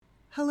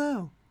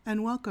Hello,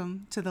 and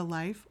welcome to the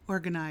Life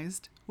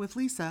Organized with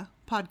Lisa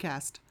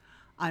podcast.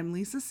 I'm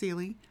Lisa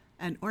Seeley,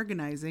 and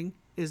organizing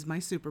is my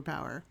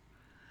superpower.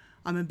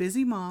 I'm a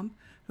busy mom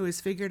who has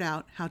figured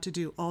out how to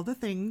do all the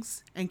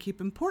things and keep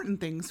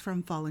important things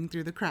from falling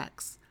through the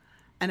cracks.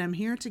 And I'm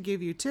here to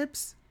give you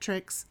tips,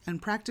 tricks,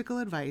 and practical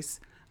advice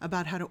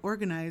about how to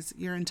organize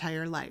your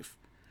entire life.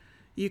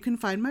 You can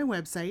find my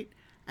website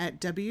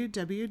at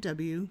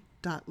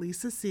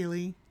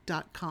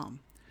www.lisaseeley.com.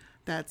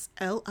 That's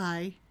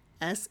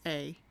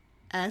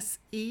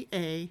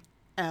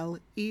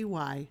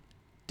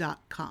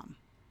LISASEALEY.com.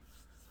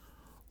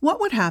 What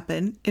would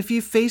happen if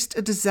you faced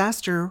a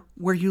disaster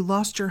where you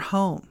lost your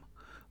home?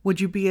 Would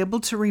you be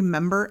able to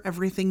remember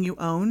everything you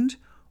owned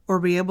or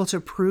be able to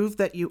prove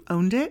that you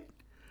owned it?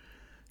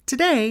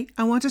 Today,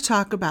 I want to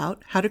talk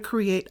about how to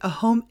create a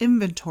home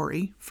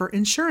inventory for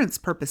insurance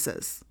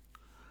purposes.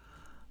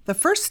 The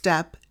first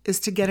step is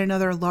to get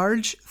another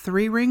large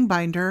 3-ring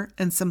binder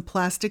and some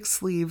plastic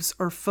sleeves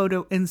or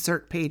photo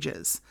insert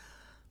pages.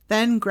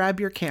 Then grab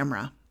your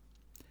camera.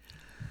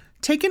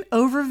 Take an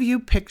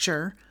overview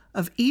picture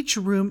of each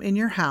room in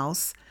your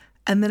house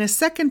and then a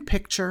second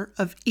picture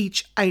of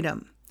each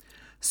item.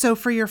 So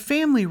for your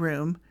family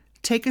room,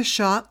 take a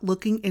shot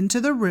looking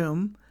into the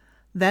room,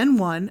 then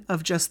one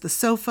of just the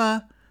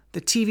sofa,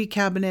 the TV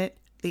cabinet,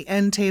 the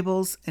end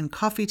tables and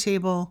coffee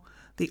table,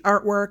 the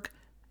artwork,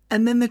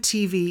 and then the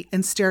TV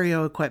and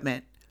stereo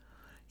equipment.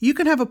 You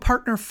can have a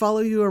partner follow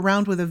you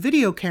around with a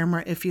video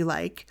camera if you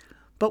like,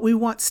 but we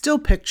want still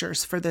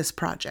pictures for this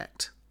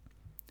project.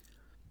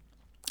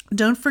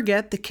 Don't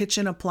forget the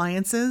kitchen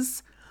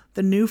appliances,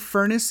 the new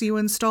furnace you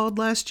installed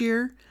last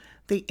year,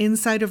 the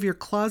inside of your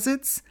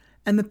closets,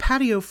 and the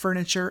patio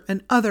furniture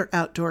and other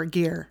outdoor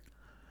gear.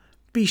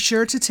 Be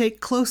sure to take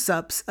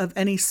close-ups of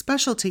any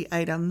specialty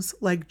items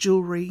like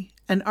jewelry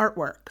and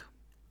artwork.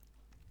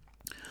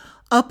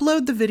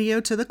 Upload the video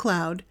to the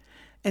cloud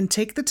and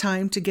take the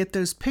time to get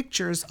those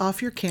pictures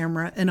off your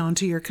camera and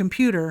onto your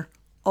computer,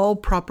 all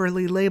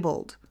properly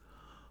labeled.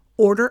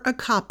 Order a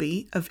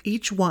copy of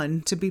each one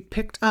to be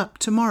picked up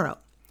tomorrow.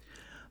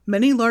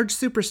 Many large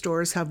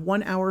superstores have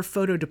 1-hour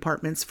photo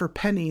departments for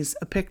pennies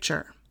a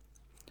picture.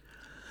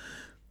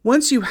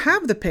 Once you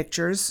have the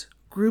pictures,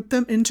 group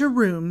them into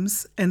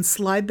rooms and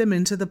slide them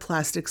into the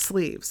plastic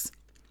sleeves.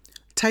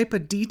 Type a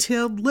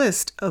detailed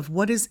list of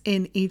what is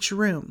in each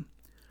room.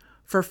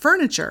 For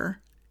furniture,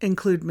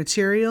 include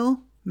material,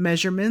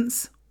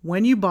 measurements,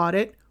 when you bought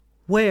it,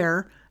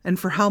 where, and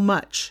for how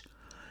much.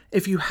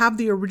 If you have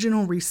the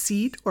original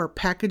receipt or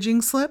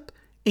packaging slip,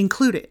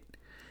 include it.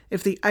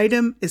 If the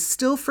item is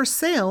still for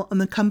sale on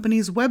the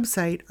company's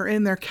website or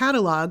in their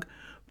catalog,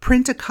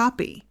 print a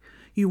copy.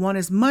 You want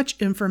as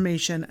much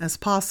information as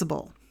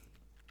possible.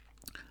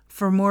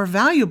 For more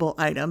valuable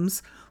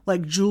items,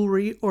 like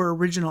jewelry or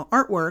original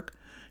artwork,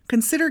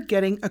 consider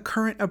getting a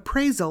current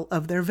appraisal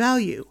of their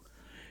value.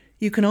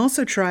 You can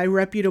also try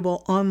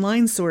reputable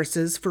online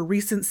sources for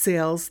recent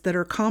sales that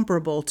are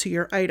comparable to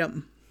your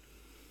item.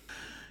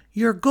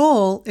 Your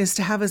goal is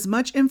to have as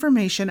much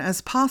information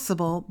as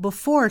possible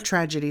before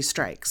tragedy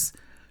strikes.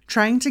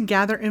 Trying to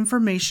gather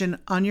information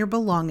on your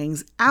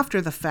belongings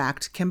after the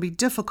fact can be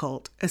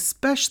difficult,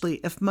 especially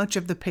if much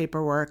of the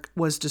paperwork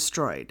was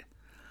destroyed.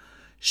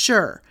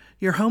 Sure,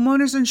 your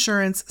homeowner's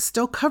insurance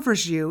still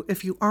covers you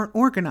if you aren't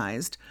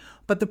organized,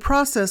 but the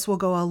process will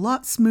go a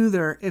lot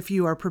smoother if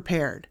you are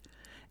prepared.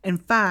 In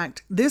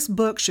fact, this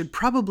book should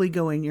probably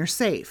go in your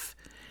safe.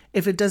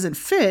 If it doesn't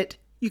fit,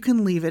 you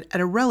can leave it at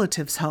a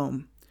relative's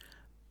home.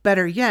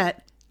 Better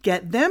yet,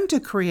 get them to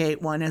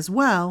create one as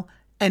well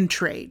and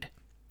trade.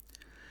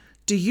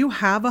 Do you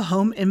have a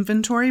home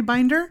inventory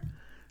binder?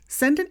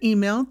 Send an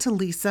email to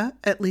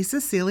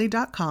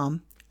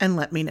lisa@lisaseeley.com and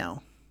let me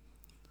know.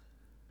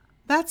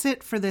 That's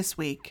it for this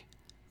week.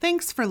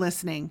 Thanks for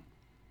listening.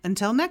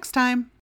 Until next time.